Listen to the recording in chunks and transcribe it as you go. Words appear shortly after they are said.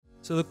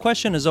So the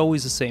question is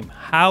always the same.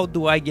 How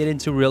do I get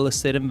into real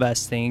estate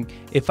investing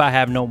if I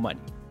have no money?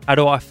 How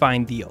do I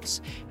find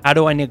deals? How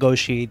do I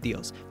negotiate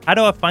deals? How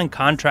do I find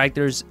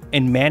contractors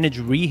and manage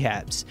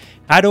rehabs?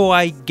 How do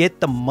I get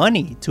the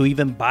money to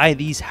even buy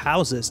these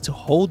houses, to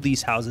hold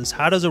these houses?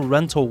 How does a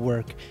rental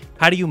work?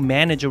 How do you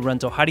manage a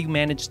rental? How do you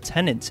manage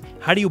tenants?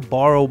 How do you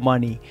borrow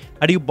money?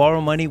 How do you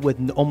borrow money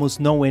with almost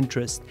no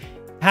interest?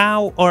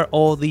 How are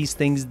all these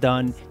things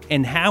done,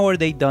 and how are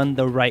they done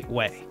the right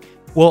way?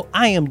 Well,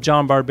 I am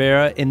John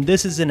Barbera, and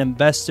this is an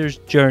investor's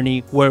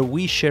journey where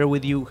we share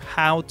with you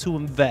how to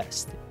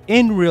invest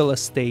in real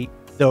estate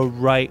the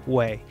right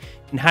way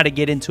and how to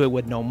get into it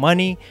with no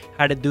money,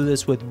 how to do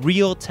this with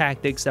real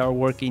tactics that are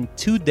working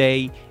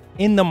today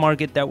in the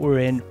market that we're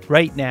in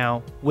right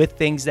now with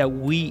things that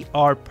we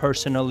are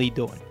personally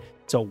doing.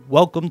 So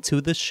welcome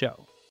to the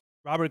show.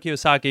 Robert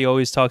Kiyosaki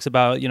always talks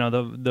about,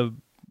 the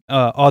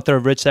author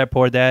of Rich Dad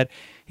Poor Dad.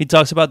 He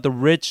talks about the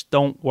rich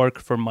don't work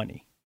for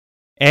money.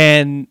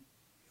 And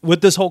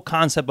with this whole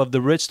concept of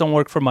the rich don't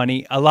work for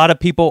money, a lot of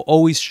people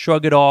always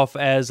shrug it off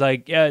as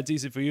like, yeah, it's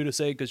easy for you to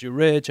say because you're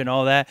rich and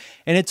all that.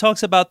 And it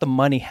talks about the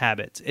money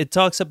habits. It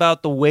talks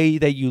about the way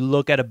that you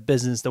look at a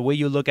business, the way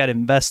you look at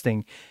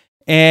investing.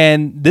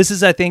 And this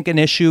is, I think, an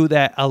issue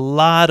that a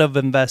lot of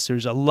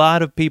investors, a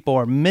lot of people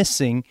are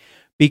missing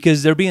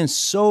because they're being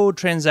so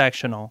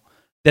transactional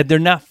that they're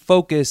not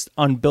focused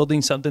on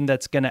building something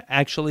that's going to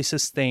actually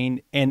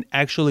sustain and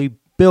actually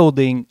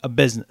building a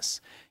business.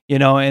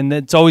 And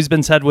it's always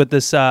been said with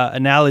this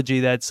analogy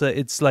that's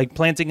it's like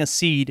planting a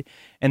seed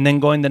and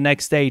then going the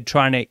next day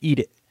trying to eat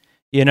it.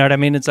 You know what I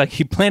mean? It's like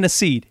you plant a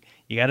seed,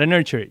 you got to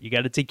nurture it, you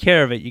got to take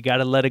care of it, you got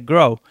to let it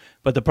grow.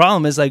 But the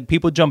problem is like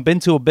people jump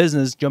into a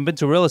business, jump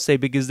into real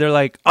estate because they're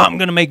like, oh, I'm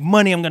going to make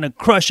money, I'm going to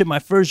crush it my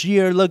first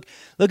year. Look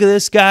at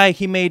this guy,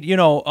 he made,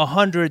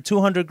 100,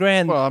 200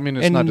 grand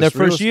in their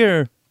first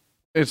year.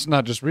 It's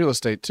not just real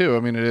estate too.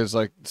 I mean, it is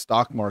like the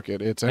stock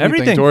market. It's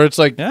everything. Or it's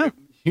like, yeah.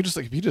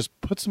 If you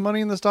just put some money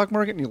in the stock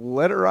market and you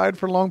let it ride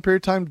for a long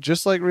period of time,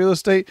 just like real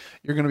estate,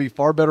 you're going to be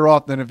far better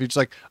off than if you're just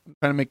like, I'm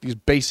trying to make these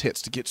base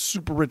hits to get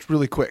super rich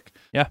really quick.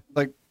 Yeah.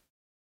 Like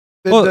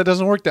that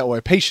doesn't work that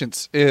way.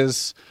 Patience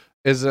is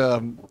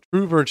a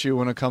true virtue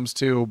when it comes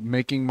to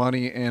making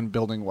money and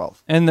building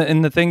wealth. And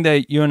the thing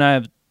that you and I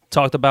have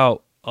talked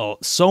about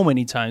so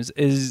many times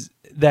is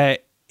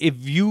that if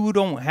you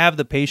don't have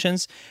the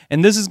patience,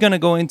 and this is going to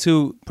go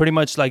into pretty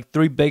much like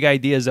 3 big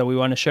ideas that we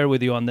want to share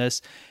with you on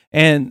this.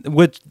 And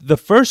with the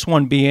first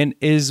one being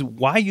is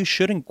why you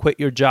shouldn't quit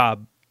your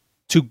job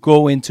to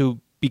go into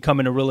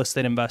becoming a real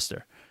estate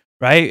investor,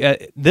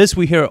 right? This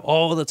we hear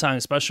all the time,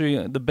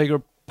 especially the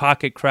bigger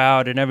pocket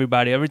crowd and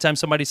everybody. Every time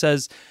somebody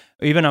says,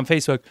 even on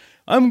Facebook,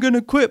 I'm going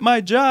to quit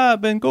my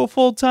job and go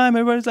full time,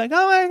 everybody's like,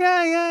 oh my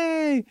God,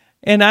 yay.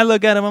 And I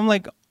look at them, I'm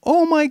like,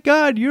 oh my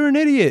God, you're an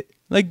idiot.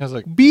 Like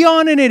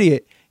beyond an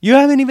idiot. You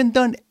haven't even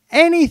done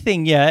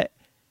anything yet.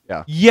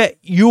 Yeah. Yet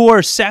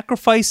you're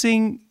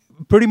sacrificing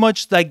pretty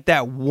much like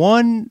that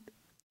one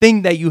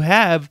thing that you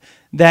have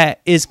that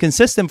is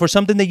consistent for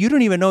something that you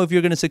don't even know if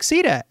you're going to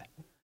succeed at.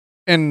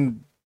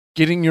 And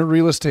getting your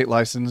real estate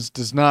license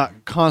does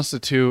not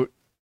constitute,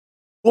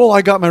 well,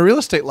 I got my real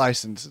estate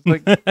license.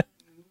 Like,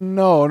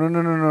 no.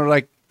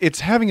 Like,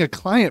 it's having a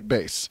client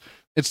base.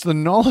 It's the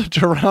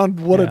knowledge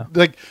around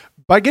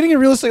by getting a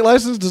real estate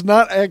license does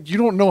not you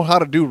don't know how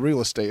to do real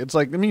estate. It's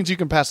like, it means you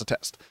can pass a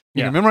test.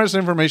 You can memorize the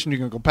information, you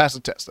can go pass a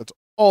test. That's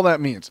all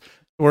that means.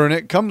 When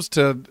it comes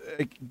to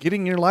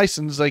getting your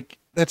license, like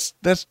that's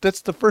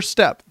the first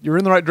step. You're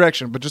in the right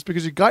direction. But just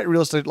because you got your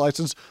real estate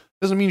license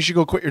doesn't mean you should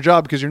go quit your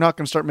job because you're not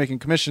going to start making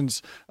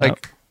commissions.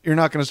 You're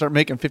not going to start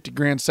making 50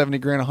 grand, 70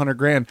 grand, 100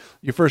 grand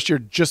your first year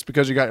just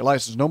because you got your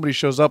license. Nobody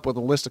shows up with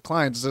a list of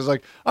clients and says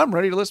like, I'm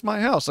ready to list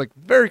my house. Like,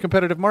 very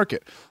competitive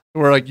market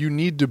where like you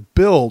need to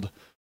build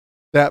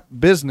that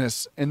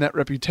business and that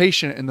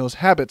reputation and those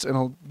habits.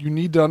 And you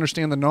need to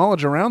understand the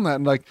knowledge around that.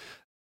 And like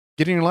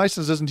getting your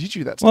license doesn't teach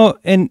you that stuff. Well,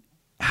 and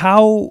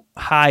how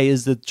high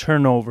is the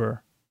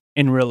turnover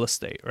in real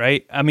estate,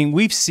 right? I mean,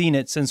 we've seen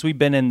it since we've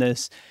been in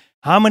this.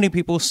 How many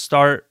people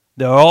start,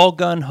 they're all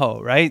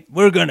gung-ho, right?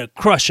 We're going to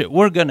crush it.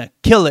 We're going to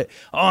kill it.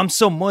 Oh, I'm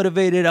so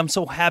motivated. I'm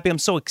so happy. I'm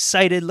so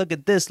excited. Look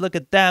at this. Look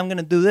at that. I'm going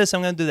to do this.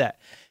 I'm going to do that.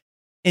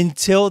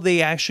 Until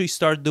they actually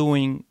start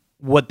doing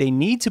what they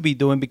need to be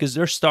doing because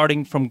they're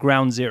starting from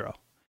ground zero.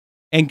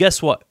 And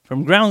guess what?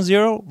 From ground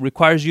zero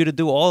requires you to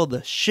do all the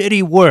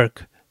shitty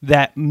work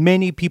that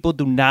many people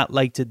do not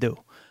like to do.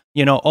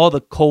 All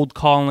the cold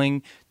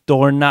calling,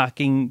 door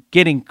knocking,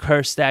 getting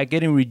cursed at,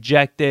 getting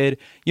rejected,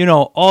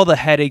 all the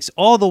headaches,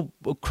 all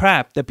the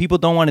crap that people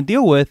don't want to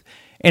deal with.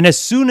 And as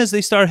soon as they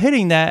start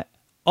hitting that,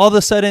 all of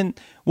a sudden,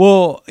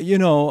 well,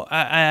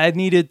 I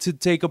needed to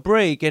take a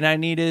break and I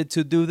needed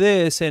to do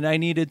this and I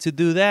needed to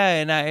do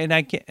that. And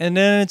I can't. And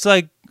then it's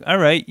like, all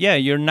right, yeah,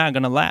 you're not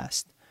going to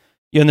last.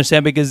 You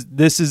understand? Because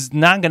this is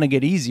not going to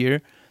get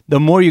easier. The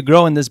more you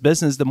grow in this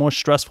business, the more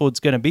stressful it's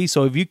going to be.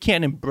 So if you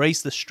can't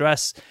embrace the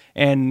stress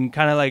and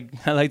kind of like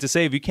I like to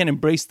say, if you can't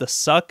embrace the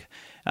suck,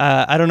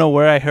 I don't know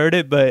where I heard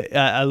it, but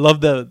I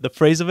love the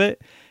phrase of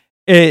it.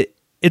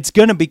 it's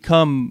going to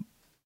become,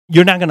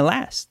 you're not going to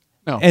last.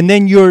 No. And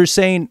then you're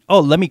saying,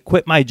 oh, let me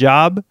quit my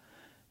job,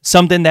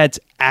 something that's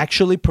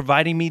actually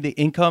providing me the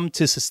income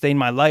to sustain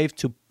my life,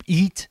 to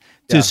eat,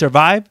 to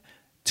survive,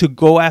 to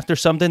go after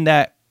something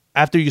that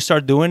after you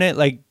start doing it,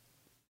 like,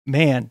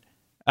 man,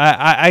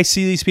 I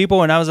see these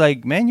people and I was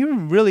like, man, you're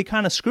really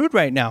kind of screwed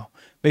right now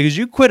because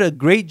you quit a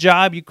great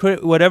job, you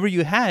quit whatever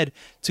you had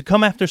to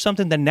come after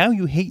something that now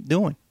you hate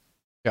doing.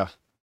 Yeah.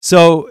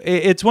 So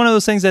it's one of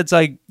those things that's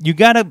like, you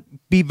got to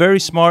be very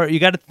smart. You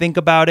got to think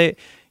about it.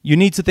 You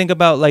need to think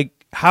about,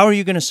 like, how are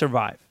you going to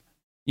survive?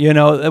 You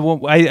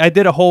know, I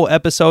did a whole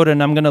episode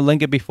and I'm going to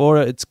link it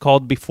before. It's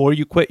called Before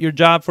You Quit Your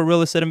Job for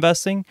Real Estate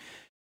Investing.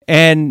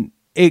 And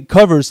it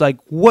covers like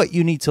what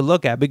you need to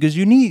look at because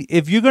you need,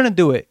 if you're going to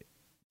do it,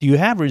 do you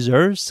have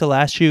reserves to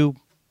last you,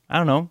 I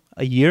don't know,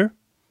 a year?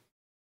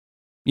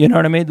 You know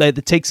what I mean? Like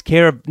it takes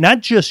care of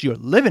not just your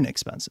living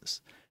expenses,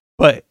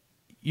 but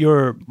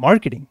your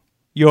marketing,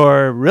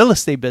 your real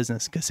estate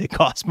business, because it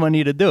costs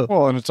money to do.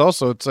 Well, and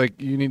it's like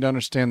you need to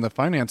understand the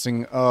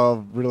financing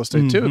of real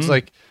estate too. It's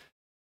like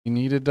you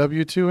need a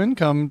W-2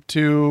 income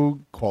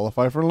to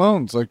qualify for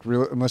loans. Like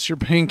unless you're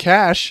paying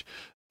cash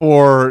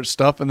for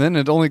stuff, and then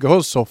it only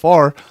goes so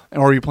far.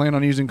 Or you plan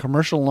on using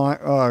commercial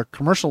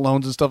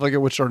loans and stuff like it,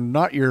 which are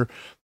not your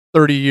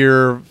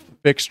 30-year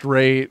fixed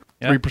rate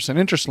 3%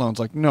 interest loans.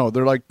 Like no,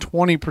 they're like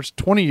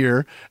 20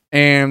 year,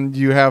 and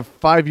you have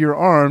 5-year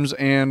ARMs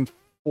and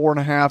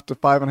 4.5 to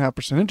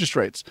 5.5% interest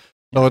rates.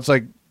 So it's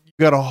like you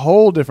got a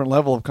whole different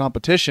level of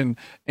competition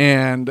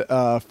and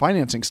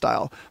financing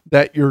style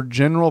that your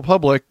general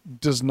public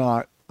does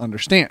not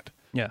understand.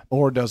 Yeah.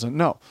 Or doesn't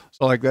know.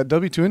 So like that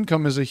W-2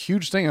 income is a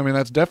huge thing. I mean,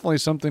 that's definitely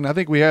something I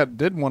think we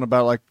did one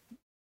about, like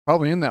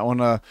probably in that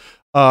one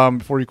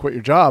Before You Quit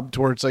Your Job, to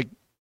where it's like,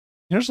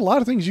 there's a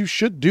lot of things you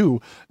should do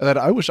that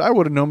I wish I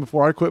would have known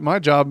before I quit my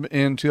job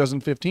in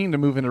 2015 to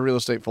move into real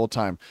estate full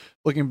time.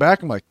 Looking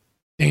back, I'm like,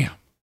 damn, I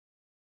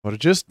would have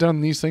just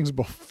done these things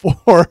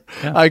before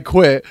I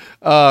quit.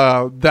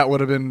 That would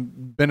have been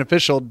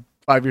beneficial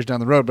 5 years down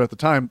the road. But at the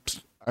time,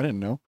 I didn't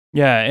know.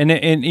 Yeah, and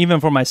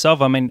even for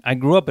myself, I mean, I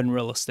grew up in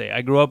real estate.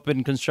 I grew up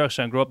in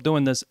construction. I grew up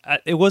doing this.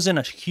 It wasn't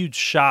a huge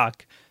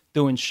shock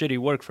doing shitty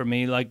work for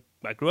me. Like,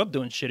 I grew up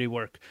doing shitty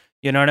work.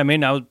 You know what I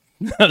mean? I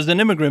was an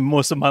immigrant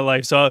most of my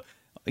life. So,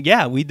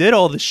 yeah, we did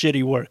all the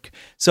shitty work.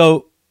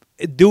 So,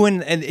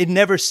 and it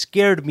never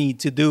scared me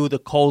to do the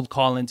cold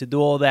calling, to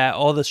do all that,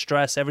 all the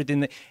stress,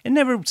 everything. It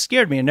never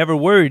scared me. It never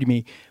worried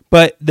me.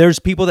 But there's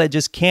people that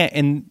just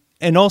can't.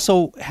 And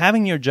also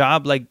having your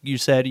job, like you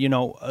said, you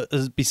know,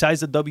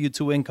 besides the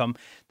W-2 income,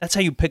 that's how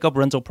you pick up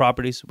rental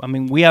properties. I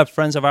mean, we have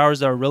friends of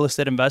ours that are real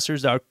estate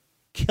investors that are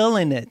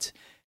killing it,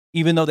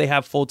 even though they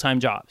have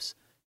full-time jobs.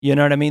 You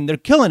know what I mean? They're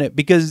killing it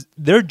because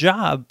their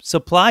job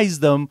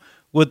supplies them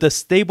with a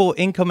stable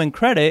income and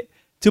credit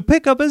to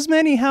pick up as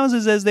many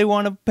houses as they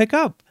want to pick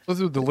up. Not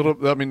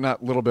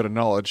little bit of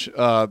knowledge.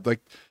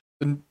 Like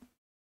the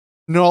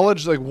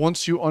knowledge, like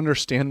once you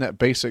understand that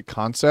basic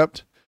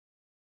concept,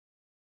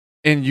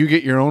 and you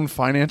get your own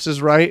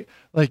finances right,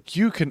 like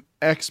you can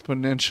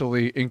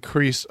exponentially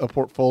increase a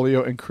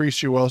portfolio,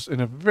 increase your wealth in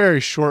a very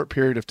short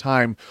period of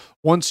time.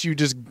 Once you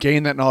just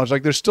gain that knowledge,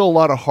 like there's still a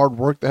lot of hard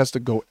work that has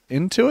to go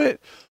into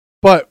it.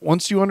 But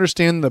once you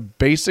understand the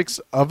basics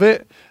of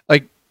it,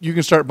 like you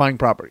can start buying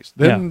properties.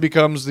 Then it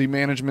becomes the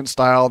management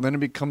style. Then it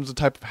becomes the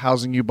type of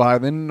housing you buy.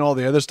 Then all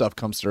the other stuff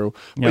comes through.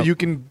 But you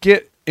can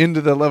get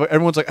into the level.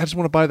 Everyone's like, I just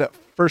want to buy that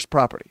first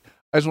property.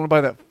 I just want to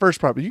buy that first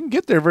property. You can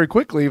get there very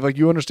quickly. Like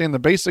you understand the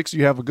basics,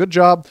 you have a good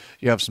job,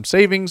 you have some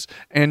savings,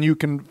 and you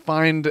can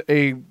find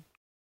a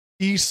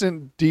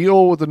decent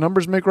deal with the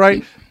numbers make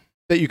right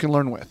that you can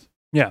learn with.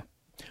 Yeah.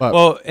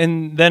 Well,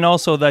 and then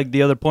also like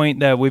the other point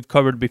that we've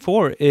covered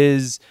before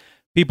is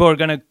people are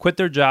going to quit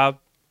their job,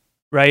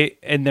 right?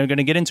 And they're going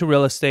to get into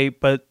real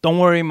estate, but don't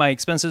worry, my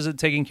expenses are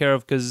taken care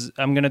of because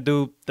I'm going to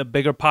do the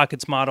bigger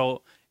pockets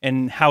model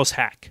and house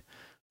hack,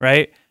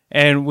 right?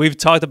 And we've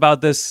talked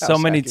about this so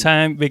many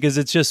times because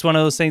it's just one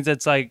of those things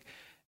that's like,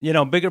 you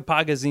know, Bigger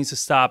Pockets needs to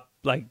stop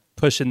like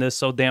pushing this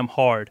so damn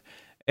hard.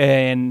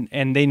 And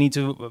they need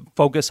to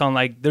focus on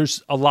like,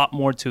 there's a lot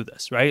more to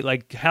this, right?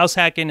 Like house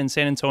hacking in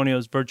San Antonio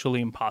is virtually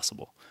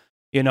impossible.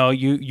 You know,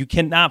 you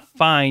cannot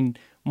find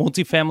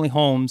multifamily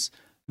homes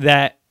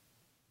that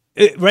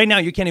right now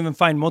you can't even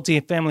find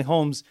multifamily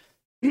homes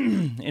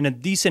in a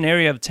decent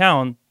area of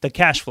town that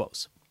cash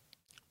flows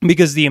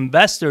because the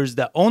investors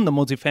that own the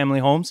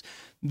multifamily homes,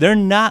 they're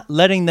not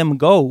letting them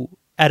go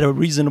at a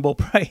reasonable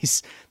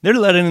price. They're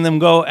letting them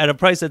go at a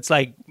price that's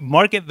like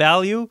market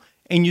value,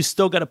 and you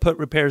still got to put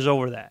repairs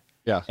over that.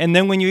 Yeah. And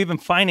then when you even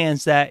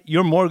finance that,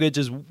 your mortgage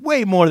is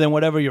way more than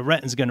whatever your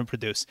rent is going to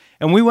produce.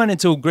 And we went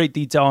into great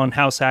detail on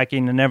house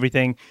hacking and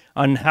everything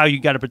on how you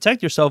got to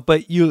protect yourself.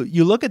 But you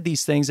look at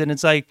these things, and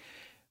it's like,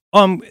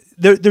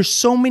 there's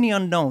so many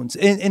unknowns.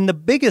 And the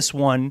biggest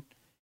one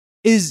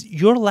is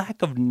your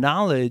lack of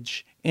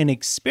knowledge and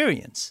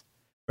experience.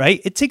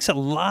 Right? It takes a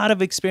lot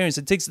of experience.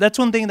 That's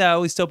one thing that I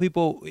always tell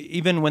people,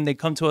 even when they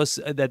come to us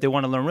that they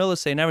want to learn real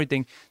estate and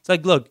everything. It's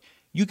like, look,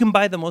 You can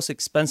buy the most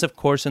expensive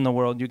course in the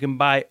world. You can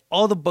buy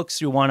all the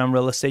books you want on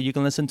real estate. You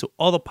can listen to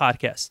all the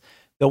podcasts.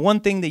 The one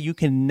thing that you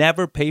can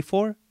never pay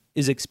for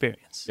is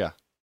experience. Yeah.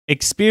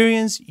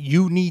 Experience,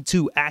 you need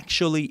to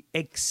actually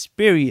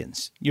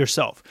experience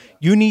yourself.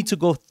 You need to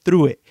go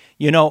through it.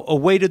 You know, a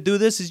way to do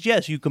this is,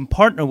 yes, you can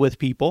partner with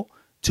people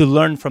to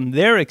learn from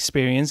their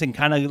experience and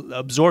kind of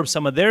absorb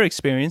some of their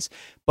experience.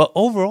 But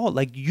overall,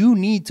 like, you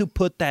need to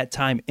put that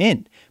time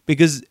in,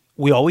 because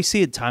we always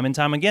see it time and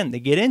time again. They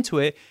get into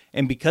it,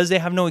 and because they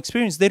have no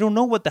experience, they don't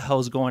know what the hell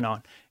is going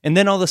on. And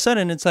then all of a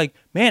sudden, it's like,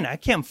 man, I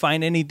can't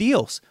find any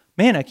deals.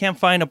 Man, I can't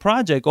find a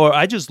project, or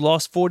I just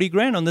lost 40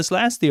 grand on this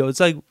last deal. It's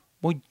like,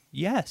 well,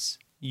 yes,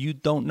 you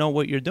don't know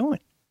what you're doing.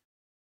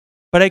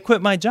 But I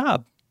quit my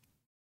job.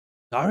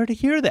 Sorry to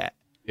hear that.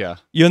 Yeah.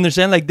 You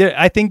understand? Like,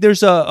 I think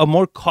there's a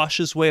more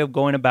cautious way of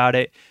going about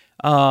it,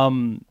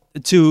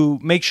 to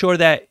make sure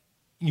that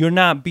you're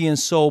not being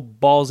so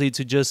ballsy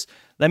to just,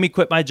 let me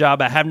quit my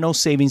job. I have no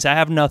savings. I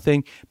have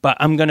nothing, but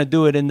I'm going to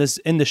do it in this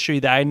industry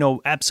that I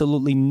know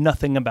absolutely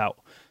nothing about.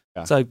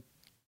 Yeah. It's like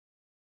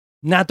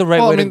not the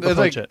right way to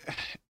approach it.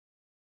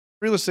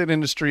 Real estate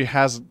industry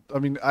has, I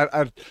mean,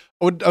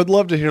 I'd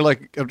love to hear,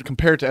 like,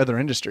 compare it to other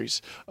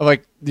industries, of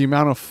like the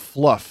amount of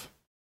fluff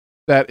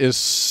that is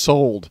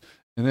sold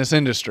in this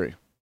industry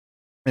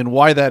and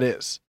why that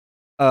is.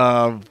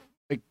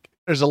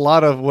 There's a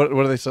lot of, what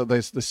do they sell?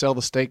 They sell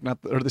the steak,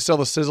 or they sell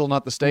the sizzle,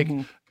 not the steak,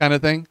 kind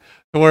of thing.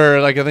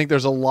 Where, like, I think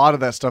there's a lot of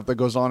that stuff that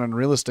goes on in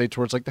real estate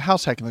towards, like, the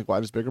house hacking. Like, why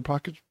does Bigger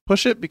Pockets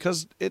push it?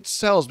 Because it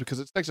sells, because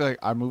it's sexy. Like,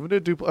 I'm moving to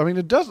duplex. I mean,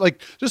 it does.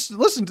 Like, just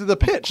listen to the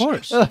pitch. Of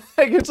course. Like,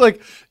 it's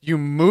like you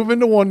move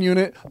into one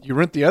unit, you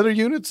rent the other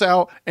units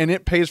out, and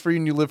it pays for you,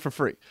 and you live for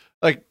free.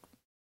 Like,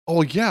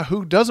 oh yeah,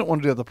 who doesn't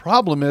want to do that? The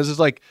problem is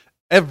like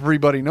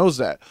everybody knows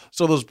that,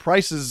 so those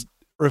prices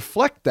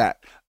reflect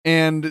that.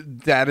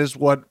 And that is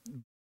what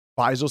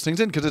buys those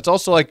things in. Because it's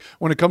also like,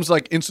 when it comes to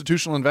like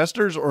institutional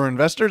investors or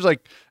investors,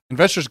 like,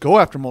 investors go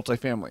after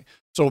multifamily.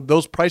 So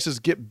those prices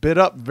get bid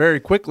up very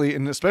quickly,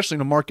 and especially in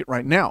the market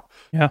right now.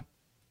 Yeah.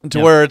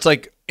 Where it's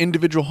like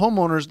individual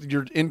homeowners,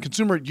 your end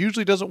consumer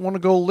usually doesn't want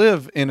to go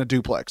live in a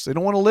duplex. They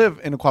don't want to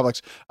live in a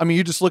quadplex. I mean,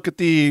 you just look at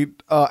the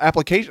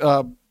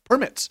application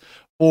permits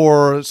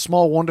for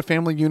small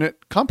 1-to-family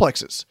unit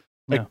complexes.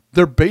 Like,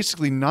 they're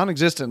basically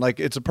non-existent.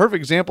 Like, it's a perfect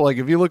example. Like,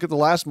 if you look at the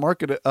last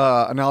market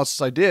analysis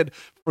I did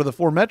for the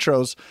 4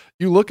 metros,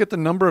 you look at the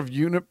number of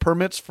unit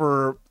permits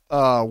for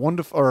 2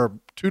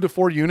 to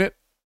 4 unit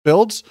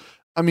builds.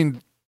 I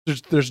mean,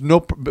 there's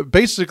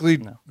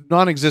basically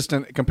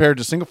non-existent compared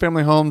to single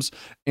family homes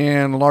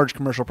and large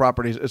commercial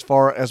properties as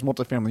far as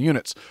multifamily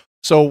units.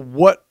 So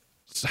what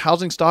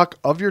housing stock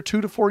of your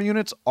 2 to 4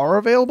 units are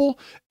available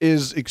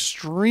is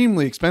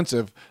extremely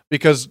expensive,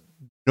 because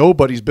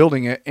nobody's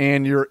building it,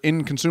 and your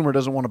end consumer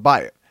doesn't want to buy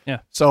it. Yeah.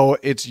 So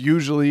it's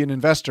usually an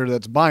investor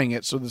that's buying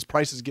it. So these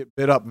prices get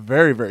bid up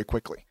very, very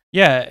quickly.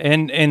 Yeah.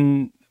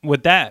 And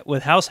with that,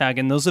 with house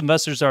hacking, those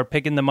investors are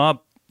picking them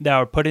up, that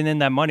are putting in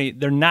that money.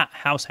 They're not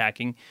house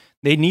hacking.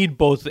 They need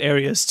both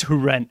areas to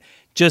rent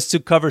just to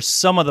cover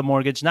some of the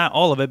mortgage, not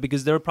all of it,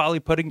 because they're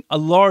probably putting a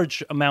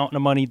large amount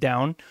of money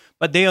down,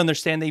 but they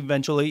understand that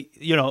eventually,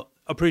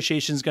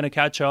 appreciation is going to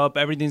catch up.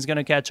 Everything's going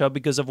to catch up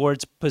because of where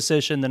it's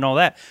positioned and all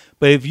that.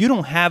 But if you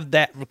don't have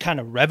that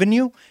kind of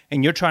revenue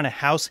and you're trying to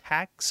house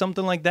hack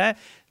something like that,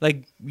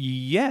 like,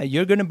 yeah,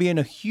 you're going to be in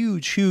a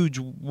huge, huge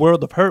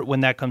world of hurt when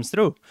that comes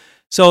through.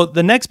 So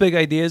the next big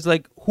idea is,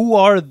 like, who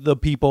are the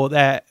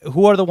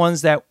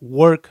ones that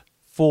work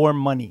for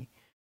money,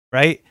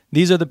 right?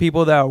 These are the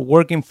people that are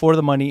working for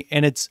the money,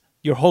 and it's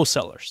your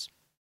wholesalers,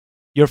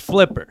 your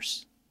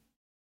flippers,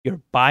 your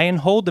buy and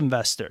hold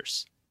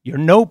investors, your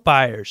note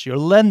buyers, your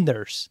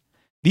lenders.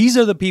 These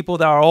are the people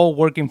that are all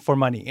working for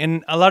money.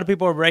 And a lot of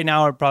people right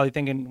now are probably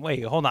thinking,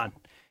 wait, hold on.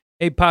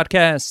 Hey,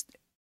 podcast,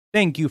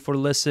 thank you for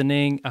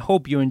listening. I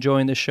hope you're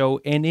enjoying the show.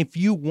 And if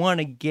you want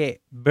to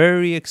get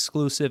very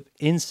exclusive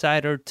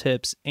insider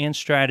tips and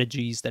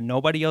strategies that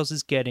nobody else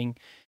is getting,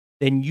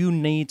 then you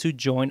need to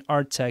join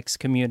our text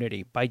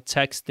community by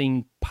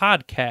texting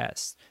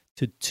podcast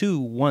to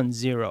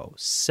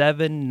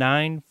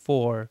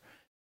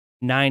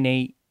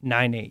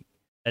 210-794-9898.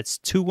 That's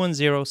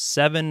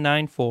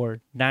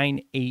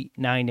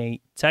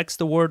 210-794-9898. Text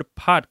the word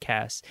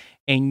podcast,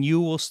 and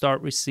you will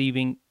start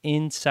receiving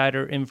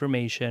insider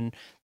information,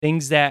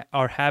 things that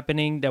are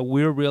happening that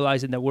we're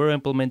realizing that we're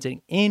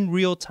implementing in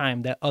real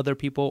time that other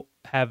people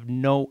have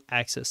no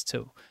access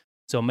to.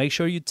 So make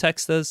sure you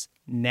text us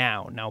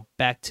now. Now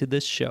back to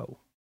this show.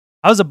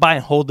 I was a buy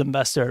and hold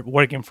investor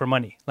working for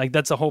money. Like,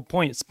 that's the whole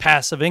point. It's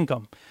passive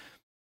income.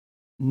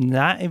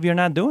 Not if you're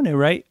not doing it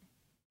right.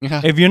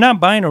 Yeah. If you're not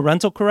buying a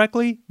rental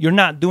correctly, you're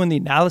not doing the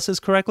analysis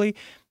correctly,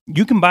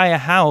 you can buy a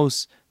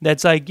house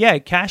that's like, yeah,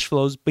 it cash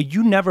flows, but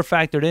you never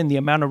factored in the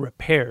amount of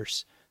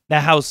repairs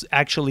that house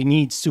actually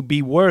needs to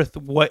be worth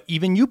what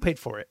even you paid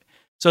for it.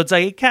 So it's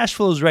like, it cash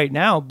flows right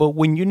now, but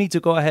when you need to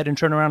go ahead and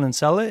turn around and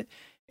sell it,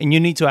 and you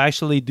need to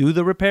actually do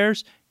the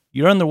repairs,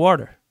 you're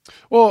underwater.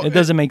 Well, it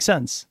doesn't make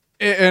sense.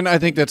 And I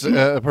think that's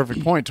a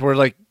perfect point, to where,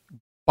 like,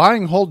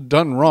 buying hold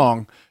done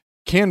wrong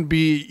can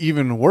be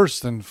even worse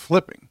than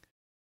flipping.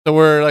 So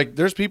where like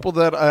there's people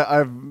that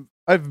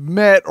I've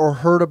met or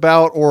heard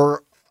about,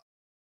 or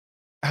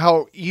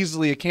how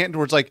easily it can,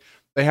 towards like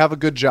they have a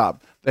good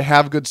job, they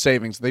have good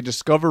savings, they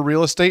discover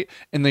real estate,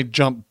 and they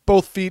jump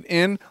both feet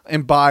in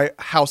and buy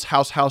house,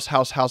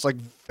 like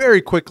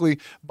very quickly,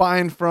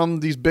 buying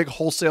from these big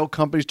wholesale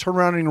companies, turn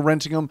around and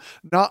renting them,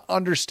 not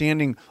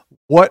understanding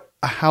what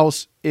a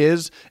house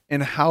is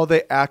and how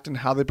they act and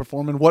how they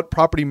perform and what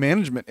property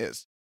management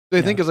is.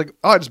 They think it's like,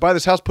 oh, I just buy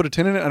this house, put a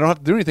tenant in it, I don't have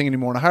to do anything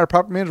anymore, and I hire a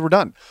property manager, we're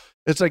done.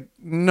 It's like,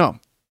 no.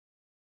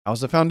 How's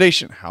the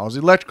foundation? How's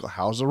the electrical?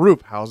 How's the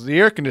roof? How's the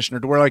air conditioner?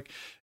 To where like,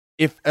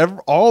 if ever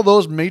all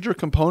those major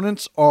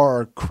components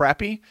are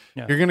crappy,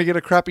 you're going to get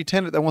a crappy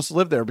tenant that wants to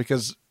live there,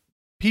 because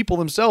people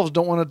themselves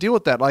don't want to deal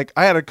with that. Like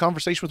I had a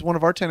conversation with one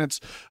of our tenants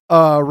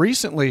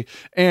recently,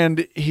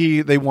 and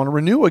they want to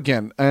renew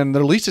again, and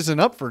their lease isn't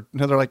up for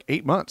another like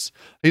 8 months.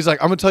 He's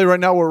like, I'm going to tell you right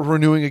now, we're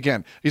renewing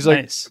again. He's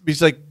like,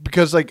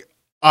 because like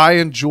I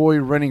enjoy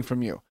renting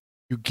from you.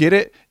 You get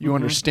it. You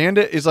understand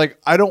it. It's like,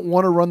 I don't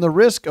want to run the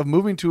risk of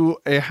moving to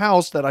a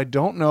house that I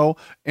don't know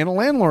and a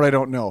landlord I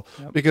don't know,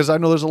 because I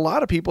know there's a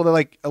lot of people that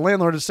like a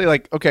landlord to say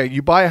like, okay,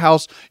 you buy a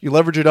house, you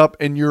leverage it up,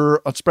 and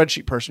you're a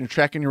spreadsheet person, you're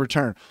tracking your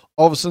return.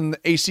 All of a sudden the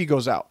AC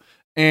goes out,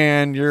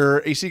 and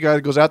your AC guy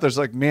goes out there's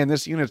like, man,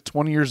 this unit's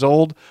 20 years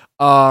old.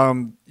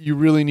 You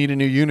really need a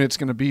new unit. It's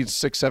going to be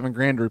 $6-7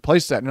 grand to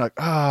replace that. And you're like,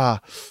 I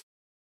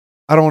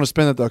don't want to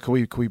spend that though. Can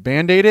we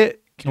Band-Aid it?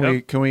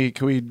 Can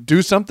we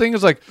do something?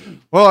 It's like,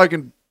 well, I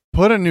can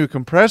put a new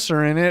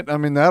compressor in it. I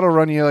mean, that'll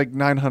run you like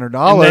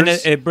 $900. And then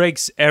it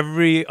breaks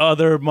every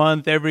other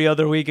month, every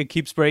other week. It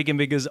keeps breaking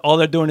because all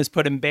they're doing is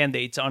putting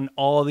Band-Aids on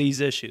all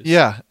these issues.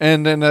 Yeah.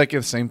 And then like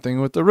the same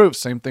thing with the roof,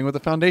 same thing with the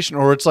foundation.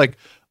 Or it's like,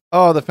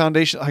 oh, the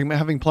foundation, I'm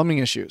having plumbing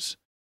issues.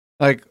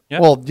 Like,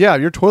 well, yeah,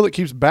 your toilet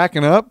keeps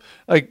backing up.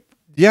 Like,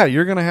 yeah,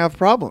 you're going to have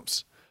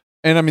problems.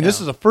 And I mean, this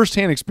is a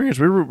firsthand experience.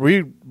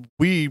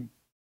 We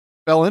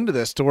fell into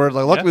this to where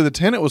like luckily the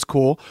tenant was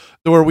cool,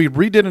 to where we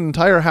redid an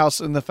entire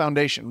house in the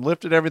foundation,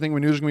 lifted everything.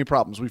 We knew there was gonna be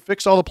problems. We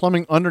fixed all the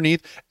plumbing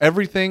underneath,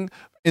 everything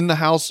in the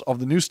house of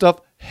the new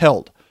stuff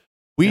held.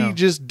 We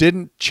just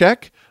didn't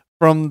check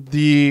from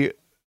the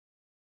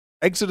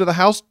exit of the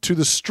house to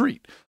the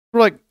street.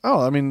 We're like,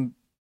 oh, I mean,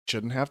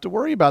 shouldn't have to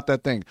worry about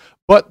that thing.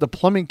 But the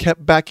plumbing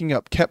kept backing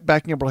up.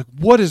 We're like,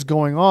 what is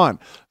going on?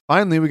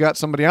 Finally, we got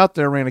somebody out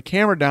there, ran a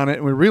camera down it,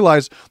 and we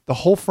realized the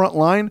whole front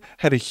line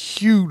had a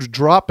huge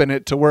drop in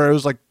it, to where it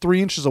was like 3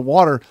 inches of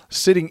water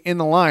sitting in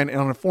the line, and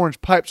on a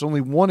 4-inch pipe, so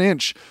only 1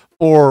 inch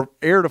for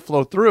air to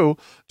flow through,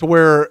 to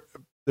where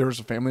there was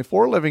a family of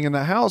 4 living in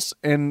the house,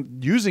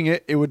 and using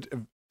it, it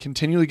would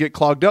continually get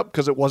clogged up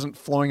because it wasn't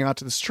flowing out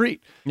to the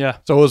street. Yeah.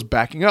 So it was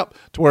backing up,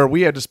 to where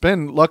we had to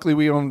spend, luckily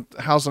we owned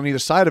a house on either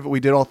side of it. We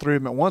did all 3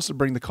 of them at once to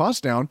bring the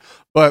cost down,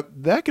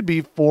 but that could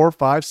be $4,000,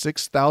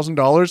 $5,000,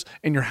 $6,000,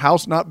 and your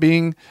house not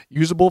being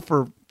usable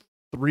for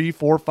 3,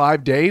 4,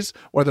 5 days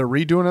while they're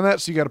redoing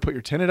that. So you got to put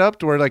your tenant up,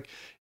 to where like,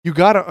 you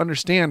got to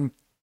understand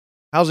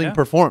housing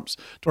performs.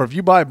 To where if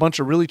you buy a bunch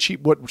of really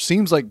cheap, what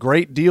seems like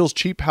great deals,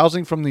 cheap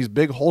housing from these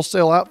big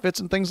wholesale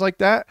outfits and things like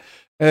that,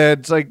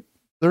 it's like,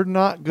 they're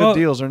not good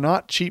deals. They're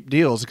not cheap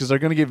deals, because they're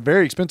going to get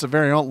very expensive,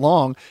 very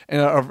long,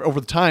 and over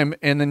the time.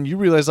 And then you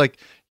realize like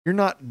you're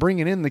not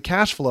bringing in the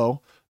cash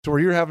flow, to where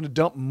you're having to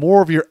dump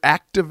more of your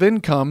active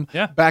income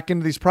back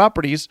into these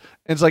properties.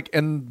 And it's like,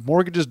 and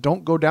mortgages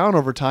don't go down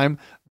over time.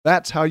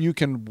 That's how you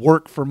can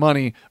work for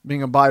money,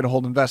 being a buy to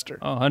hold investor.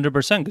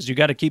 100%, because you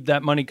got to keep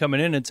that money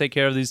coming in and take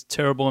care of these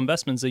terrible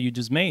investments that you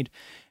just made.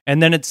 And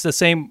then it's the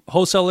same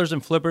wholesalers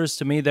and flippers.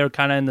 To me, they're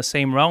kind of in the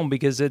same realm,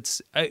 because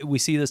we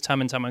see this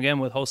time and time again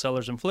with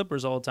wholesalers and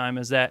flippers all the time,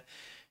 is that,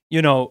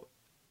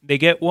 they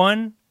get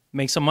one,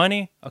 make some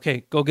money.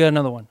 Okay, go get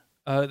another one.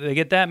 They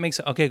get that,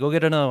 okay, go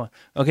get another one.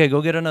 Okay,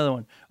 go get another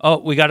one. Oh,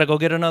 we got to go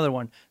get another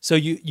one. So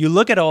you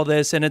look at all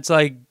this, and it's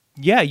like,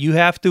 yeah, you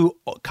have to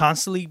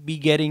constantly be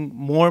getting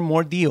more and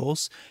more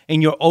deals,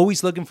 and you're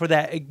always looking for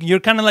that. You're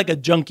kind of like a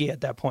junkie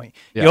at that point.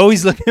 Yeah. You're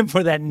always looking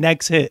for that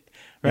next hit,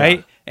 right?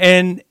 Yeah.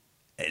 And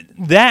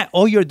that,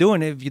 all you're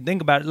doing, if you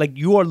think about it, like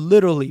you are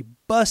literally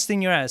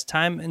busting your ass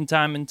time and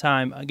time and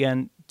time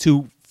again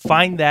to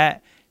find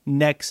that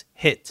next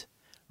hit,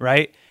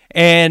 right?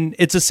 And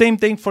it's the same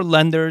thing for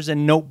lenders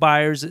and note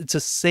buyers. It's the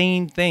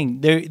same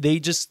thing.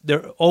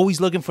 They're always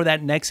looking for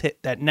that next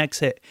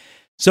hit.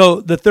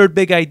 So the third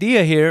big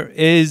idea here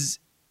is,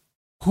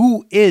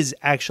 who is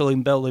actually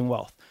building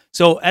wealth?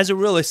 So as a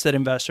real estate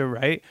investor,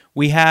 right,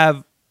 we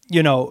have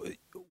your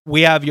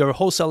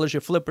wholesalers,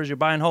 your flippers, your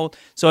buy and hold.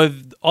 So if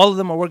all of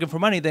them are working for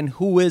money, then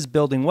who is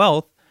building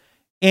wealth?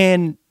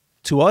 And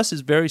to us,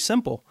 it's very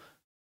simple.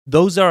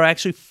 Those are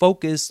actually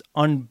focused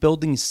on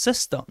building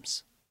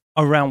systems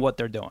around what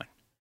they're doing.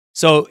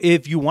 So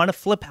if you want to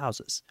flip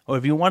houses, or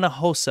if you want to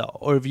wholesale,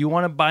 or if you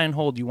want to buy and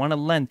hold, you want to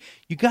lend,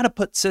 you got to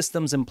put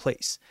systems in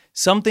place.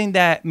 Something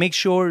that makes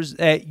sure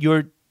that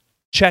you're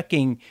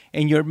checking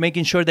and you're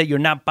making sure that you're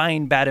not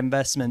buying bad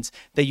investments,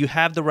 that you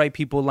have the right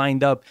people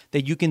lined up,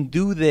 that you can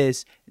do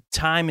this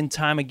time and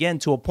time again,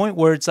 to a point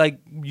where it's like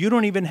you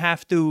don't even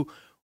have to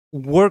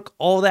work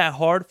all that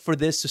hard for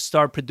this to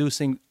start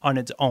producing on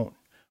its own,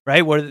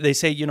 right? Where they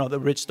say, the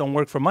rich don't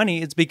work for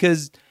money. It's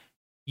because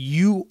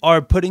you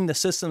are putting the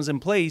systems in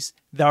place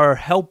that are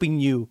helping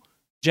you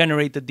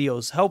generate the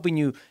deals, helping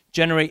you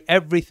generate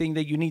everything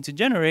that you need to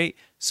generate.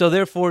 So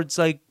therefore, it's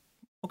like,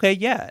 okay,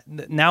 yeah,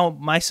 now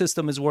my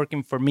system is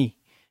working for me.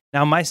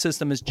 Now my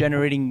system is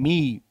generating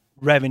me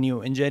revenue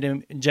and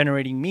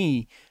generating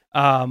me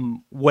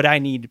what I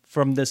need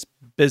from this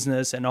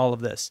business and all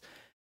of this.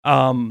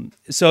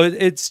 So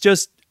it's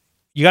just,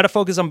 you got to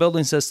focus on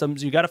building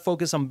systems. You got to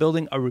focus on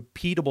building a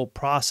repeatable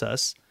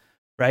process,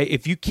 right?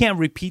 If you can't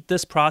repeat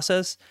this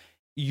process,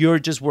 you're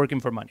just working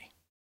for money.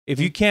 If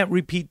you can't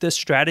repeat this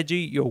strategy,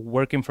 you're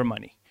working for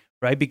money,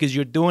 right? Because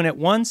you're doing it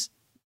once,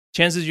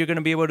 chances you're going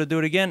to be able to do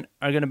it again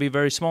are going to be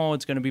very small.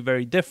 It's going to be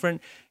very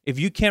different. If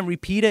you can't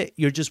repeat it,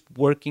 you're just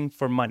working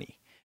for money.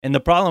 And the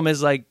problem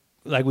is like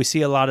we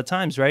see a lot of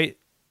times, right?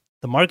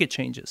 The market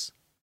changes.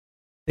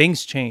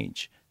 Things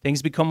change.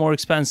 Things become more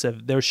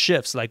expensive. There's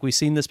shifts like we've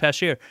seen this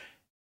past year.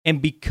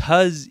 And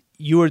because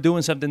you were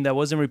doing something that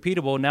wasn't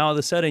repeatable, now all of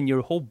a sudden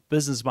your whole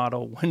business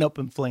model went up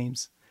in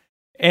flames.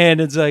 And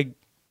it's like,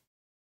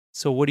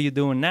 so what are you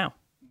doing now?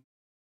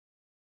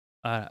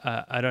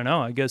 I don't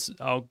know. I guess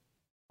I'll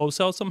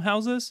wholesale some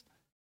houses.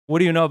 What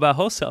do you know about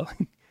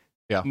wholesaling?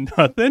 Yeah.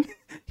 Nothing,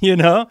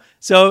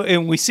 So,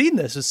 and we've seen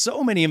this with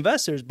so many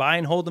investors, buy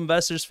and hold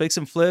investors, fix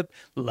and flip,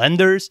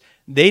 lenders.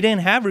 They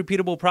didn't have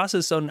repeatable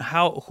process on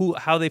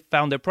how they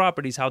found their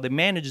properties, how they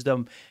managed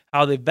them,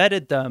 how they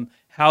vetted them,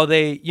 how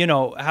they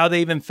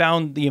even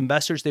found the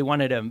investors they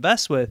wanted to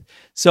invest with.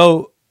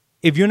 So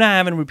if you're not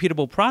having a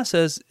repeatable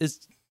process,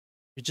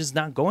 you're just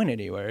not going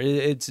anywhere.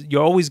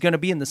 You're always going to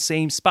be in the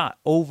same spot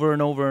over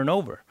and over and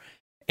over.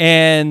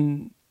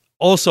 And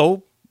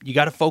also, you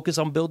got to focus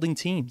on building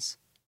teams,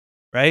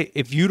 right?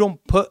 If you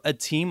don't put a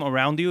team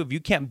around you, if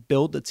you can't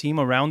build a team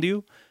around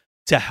you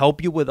to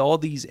help you with all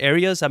these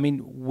areas, I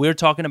mean, we're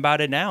talking about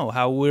it now,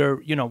 how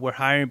we're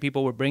hiring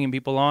people, we're bringing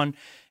people on.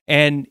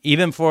 And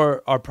even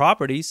for our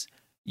properties,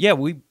 yeah,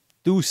 we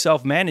do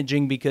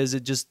self-managing because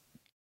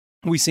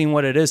we've seen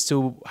what it is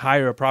to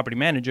hire a property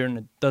manager, and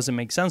it doesn't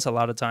make sense a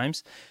lot of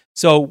times.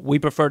 So we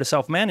prefer to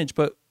self-manage,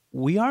 but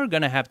we are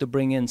going to have to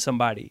bring in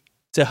somebody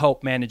to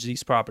help manage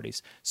these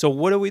properties. So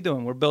what are we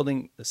doing? We're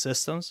building the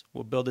systems,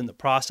 we're building the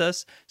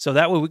process, so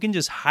that way we can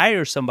just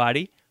hire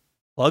somebody,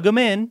 plug them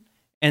in,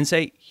 and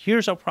say,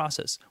 here's our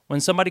process. When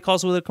somebody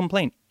calls with a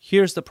complaint,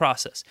 here's the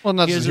process. Well,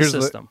 here's the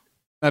system.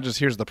 Not just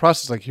here's the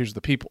process, like here's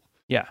the people.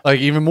 Yeah. Like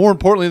even more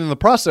importantly than the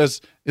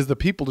process is the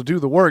people to do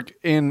the work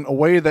in a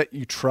way that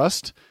you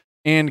trust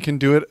and can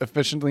do it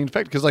efficiently and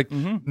effectively.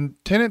 Because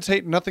tenants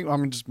hate nothing. I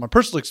mean, just my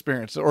personal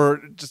experience,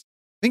 or just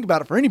think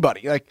about it for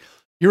anybody. Like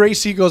your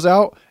AC goes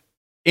out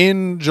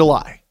in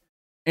July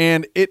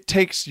and it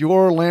takes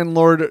your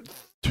landlord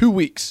 2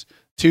 weeks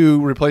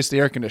to replace the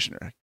air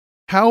conditioner.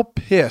 How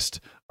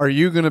pissed are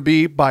you going to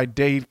be by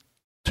day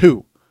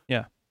 2?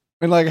 Yeah.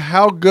 And like,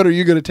 how good are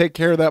you going to take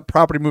care of that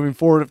property moving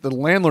forward if the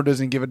landlord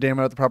doesn't give a damn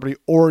about the property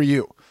or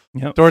you?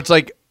 Yep. So it's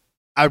like,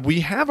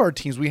 we have our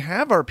teams, we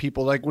have our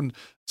people. Like when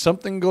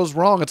something goes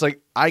wrong, it's like,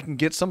 I can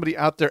get somebody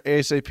out there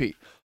ASAP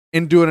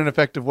and do it in an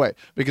effective way.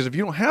 Because if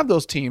you don't have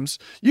those teams,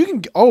 you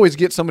can always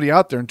get somebody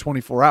out there in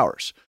 24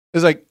 hours.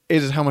 It's like,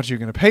 is how much you're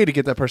going to pay to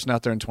get that person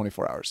out there in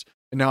 24 hours.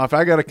 And now if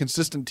I got a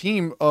consistent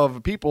team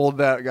of people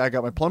that I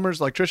got my plumbers,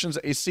 electricians,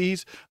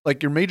 ACs,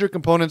 like your major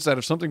components that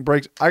if something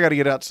breaks, I got to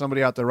get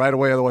somebody out there right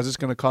away. Otherwise it's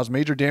going to cause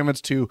major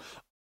damage to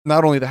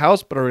not only the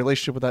house, but our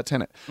relationship with that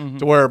tenant. Mm-hmm.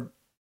 To where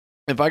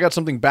if I got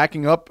something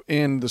backing up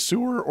in the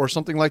sewer or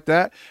something like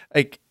that,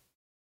 like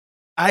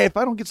if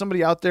I don't get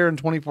somebody out there in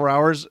 24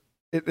 hours,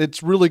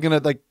 it's really going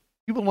to, like,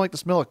 people don't like the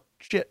smell of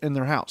shit in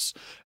their house.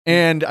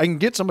 And I can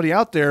get somebody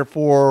out there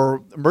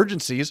for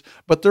emergencies,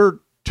 but they're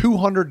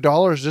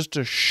 $200 just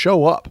to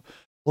show up,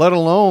 let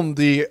alone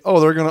they're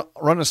going to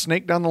run a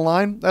snake down the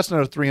line. That's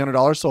another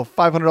 $300. So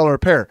 $500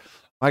 repair.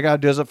 My guy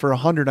does it for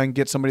 $100. I can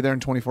get somebody there in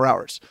 24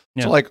 hours.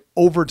 Yeah. So like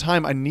over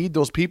time, I need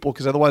those people,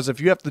 because otherwise if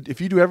you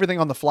do everything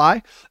on the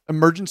fly,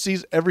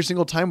 emergencies every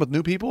single time with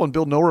new people and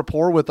build no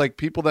rapport with like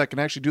people that can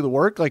actually do the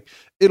work, like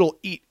it'll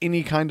eat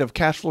any kind of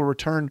cash flow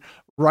return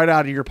right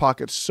out of your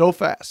pocket so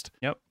fast.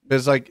 Yep.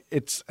 It's like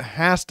you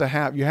have to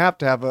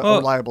have a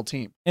reliable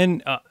team.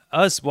 And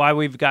why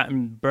we've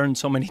gotten burned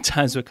so many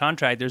times with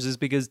contractors is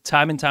because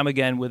time and time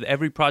again, with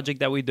every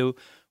project that we do,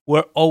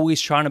 we're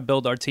always trying to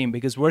build our team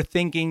because we're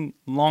thinking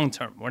long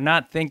term. We're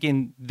not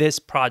thinking this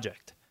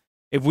project.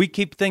 If we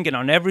keep thinking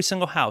on every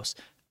single house,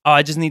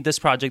 I just need this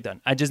project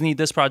done. I just need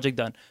this project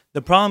done.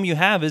 The problem you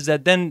have is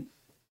that then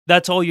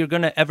that's all you're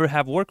going to ever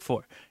have work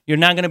for. You're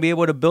not going to be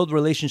able to build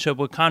relationship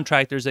with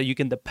contractors that you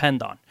can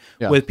depend on,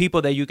 with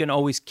people that you can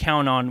always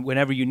count on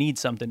whenever you need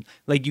something.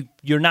 Like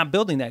you're not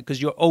building that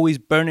because you're always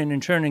burning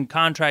and churning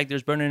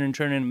contractors, burning and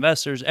churning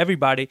investors,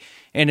 everybody.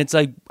 And it's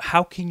like,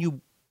 how can you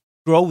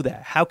grow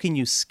that? How can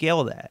you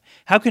scale that?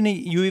 How can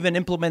you even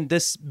implement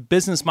this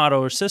business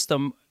model or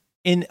system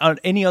in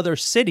any other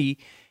city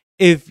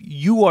if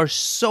you are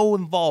so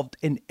involved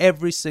in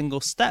every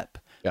single step?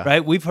 Yeah.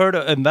 right? We've heard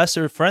an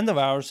investor friend of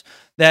ours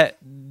that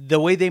the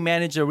way they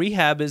manage their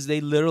rehab is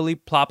they literally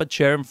plop a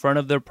chair in front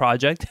of their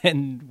project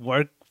and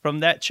work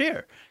from that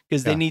chair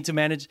because they Yeah. need to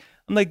manage.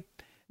 I'm like,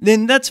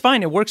 then that's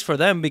fine. It works for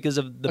them because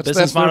of the That's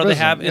business their model they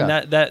business, have,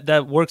 yeah. and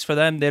that works for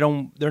them.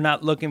 They're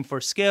not looking for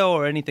scale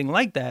or anything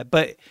like that.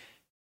 But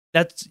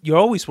you're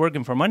always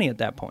working for money at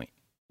that point.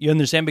 You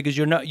understand? Because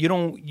you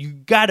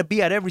got to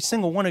be at every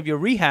single one of your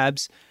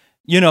rehabs.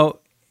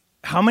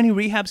 How many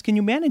rehabs can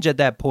you manage at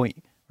that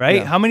point? Right?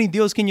 Yeah. How many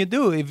deals can you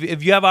do?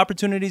 If you have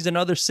opportunities in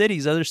other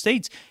cities, other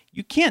states,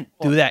 you can't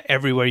do that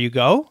everywhere you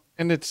go.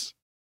 And it's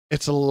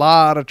a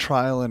lot of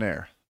trial and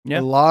error. Yeah.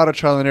 A lot of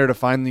trial and error to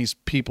find these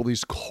people,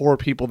 these core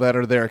people that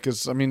are there.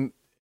 Because, I mean,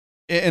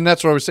 and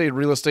that's what I would say,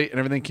 real estate and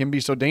everything can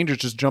be so dangerous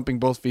just jumping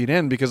both feet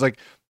in because, like,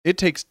 it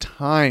takes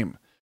time,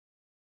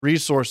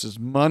 resources,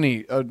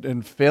 money,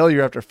 and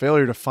failure after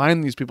failure to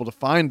find these people,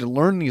 to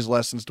learn these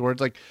lessons to where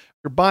it's like,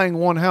 you're buying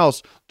one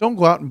house, don't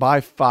go out and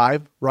buy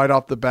 5 right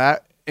off the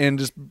bat and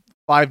just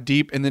 5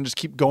 deep and then just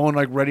keep going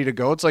like ready to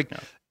go. It's like,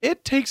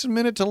 it takes a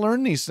minute to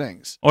learn these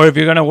things. Or if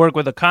you're going to work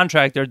with a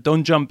contractor,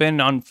 don't jump in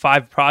on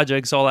 5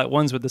 projects all at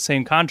once with the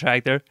same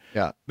contractor.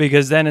 Yeah.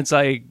 Because then it's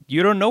like,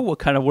 you don't know what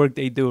kind of work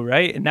they do,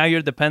 right? And now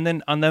you're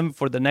dependent on them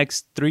for the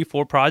next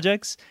 3-4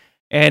 projects.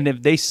 And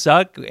if they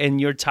suck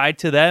and you're tied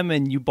to them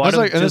and you bought That's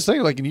them like, and it's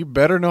like, and you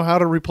better know how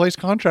to replace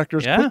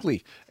contractors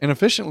quickly and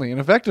efficiently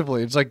and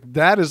effectively. It's like,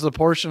 that is the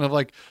portion of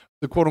like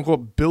the quote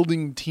unquote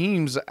building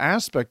teams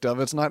aspect of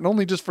it. It's not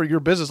only just for your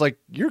business, like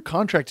your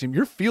contract team,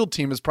 your field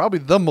team is probably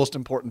the most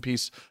important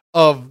piece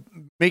of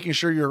making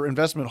sure your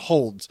investment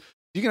holds.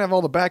 You can have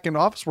all the back end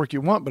office work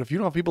you want, but if you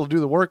don't have people to do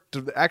the work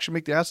to actually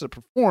make the asset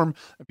perform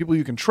and people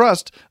you can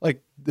trust,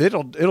 like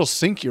it'll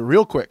sink you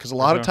real quick. Cause a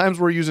lot of times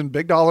we're using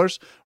big dollars,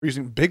 we're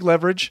using big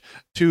leverage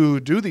to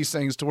do these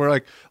things to where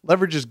like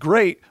leverage is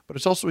great, but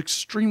it's also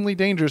extremely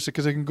dangerous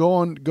because it can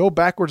go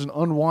backwards and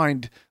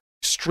unwind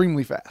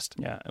extremely fast.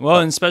 Yeah. Well,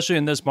 and especially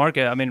in this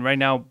market, I mean, right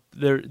now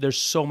there's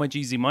so much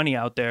easy money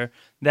out there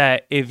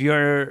that if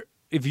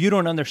you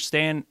don't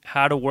understand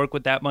how to work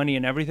with that money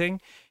and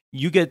everything,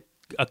 you get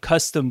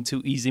accustomed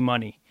to easy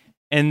money.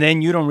 And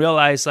then you don't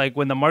realize, like,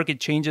 when the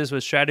market changes,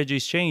 when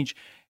strategies change,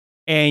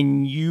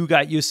 and you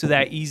got used to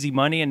that easy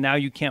money and now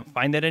you can't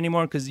find it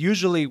anymore. Because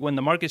usually when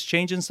the market's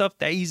changing stuff,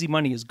 that easy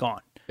money is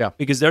gone. Yeah.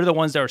 Because they're the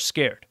ones that are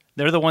scared.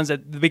 They're the ones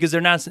because they're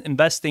not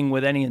investing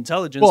with any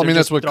intelligence. Well, I mean,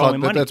 that's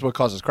what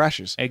causes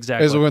crashes.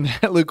 Exactly. Is when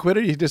that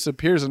liquidity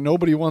disappears and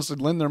nobody wants to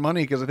lend their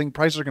money because I think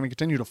prices are going to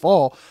continue to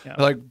fall. Yeah.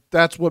 Like,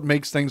 that's what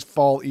makes things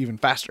fall even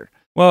faster.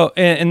 Well,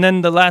 and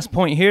then the last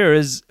point here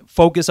is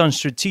focus on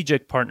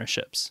strategic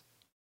partnerships,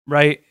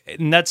 right?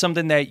 And that's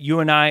something that you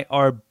and I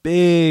are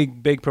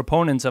big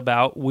proponents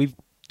about. We've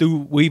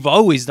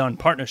always done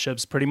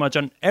partnerships pretty much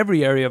on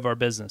every area of our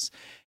business.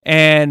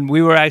 And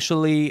we were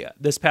actually,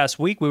 this past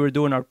week, we were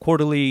doing our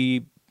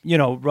quarterly,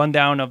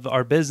 rundown of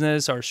our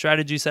business, our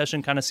strategy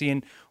session, kind of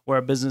seeing where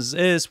our business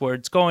is, where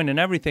it's going and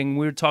everything.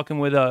 We were talking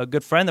with a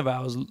good friend of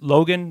ours,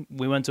 Logan.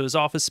 We went to his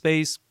office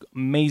space,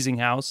 amazing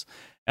house.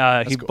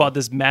 He bought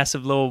this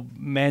massive little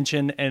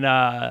mansion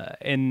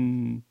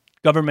in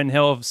Government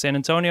Hill of San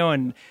Antonio,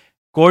 and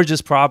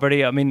gorgeous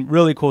property. I mean,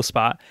 really cool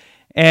spot.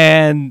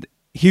 And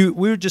we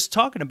were just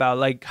talking about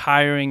like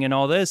hiring and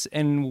all this,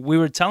 and we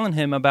were telling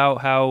him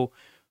about how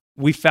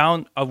we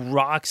found a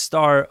rock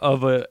star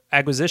of a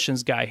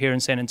acquisitions guy here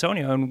in San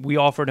Antonio, and we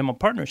offered him a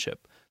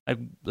partnership. Like,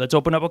 let's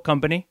open up a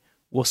company,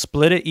 we'll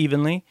split it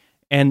evenly,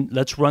 and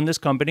let's run this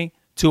company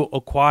to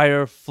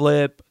acquire,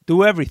 flip,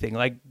 do everything.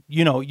 Like,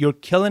 you're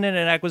killing it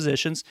in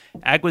acquisitions.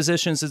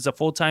 Acquisitions is a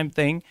full-time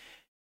thing.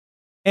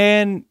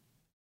 And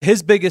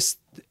his biggest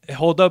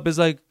holdup is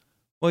like,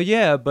 well,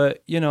 yeah,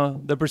 but,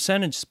 the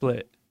percentage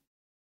split.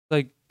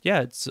 Like,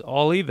 yeah, it's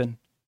all even.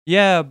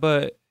 Yeah,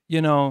 but,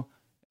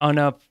 on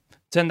a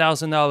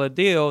 $10,000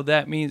 deal,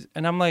 that means,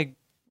 and I'm like,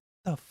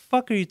 the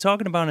fuck are you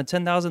talking about on a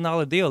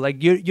 $10,000 deal? Like,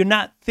 you're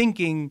not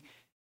thinking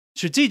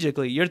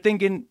strategically, you're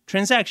thinking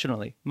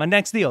transactionally. My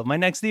next deal.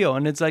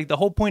 And it's like the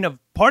whole point of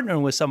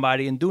partnering with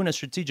somebody and doing a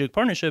strategic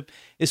partnership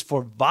is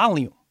for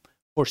volume,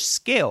 for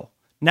scale,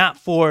 not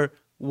for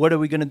what are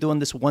we going to do on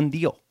this one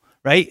deal,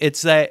 right?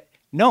 It's that,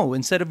 no,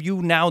 instead of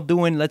you now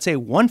doing, let's say,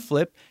 one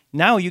flip,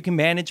 now you can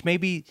manage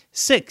maybe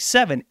 6,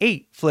 7,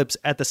 8 flips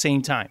at the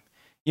same time.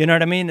 You know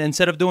what I mean?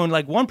 Instead of doing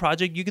like one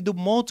project, you could do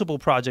multiple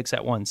projects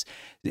at once.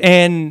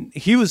 And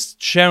he was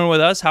sharing with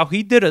us how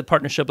he did a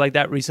partnership like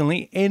that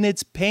recently, and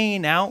it's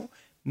paying out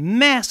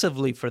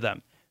massively for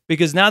them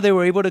because now they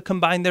were able to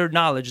combine their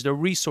knowledge, their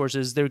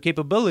resources, their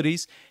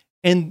capabilities,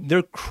 and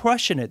they're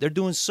crushing it. They're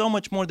doing so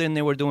much more than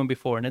they were doing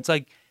before. And it's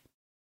like,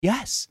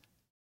 yes,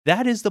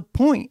 that is the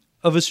point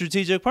of a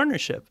strategic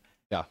partnership.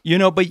 Yeah.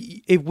 But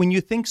when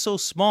you think so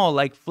small,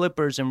 like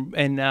flippers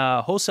and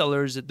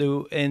wholesalers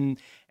do, and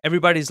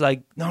everybody's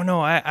like,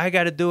 no, I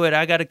got to do it.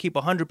 I got to keep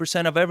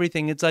 100% of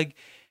everything. It's like,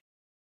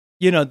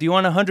 do you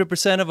want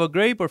 100% of a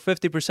grape or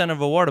 50%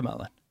 of a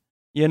watermelon?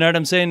 You know what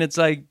I'm saying? It's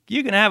like,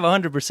 you can have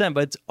 100%,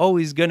 but it's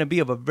always going to be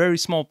of a very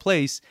small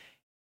place.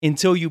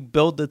 until you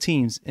build the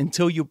teams,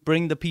 until you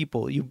bring the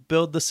people, you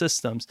build the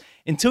systems,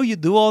 until you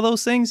do all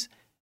those things,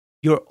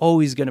 you're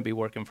always going to be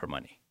working for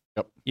money.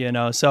 Yep. You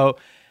know, so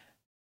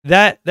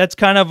that's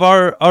kind of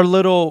our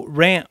little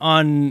rant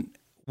on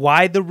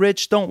why the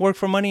rich don't work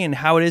for money and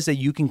how it is that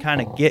you can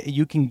kind of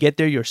get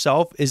there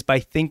yourself is by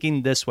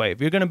thinking this way. If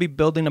you're going to be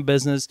building a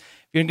business,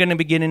 if you're going to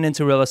be getting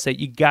into real estate,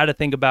 you got to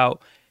think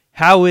about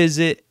how is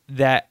it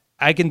that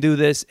I can do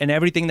this, and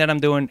everything that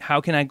I'm doing,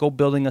 how can I go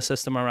building a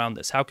system around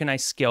this? How can I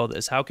scale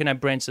this? How can I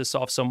branch this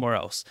off somewhere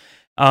else?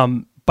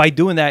 By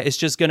doing that, it's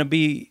just going to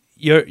be,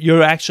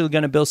 you're actually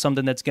going to build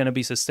something that's going to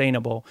be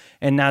sustainable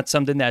and not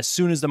something that as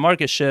soon as the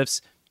market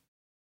shifts,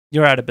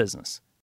 you're out of business.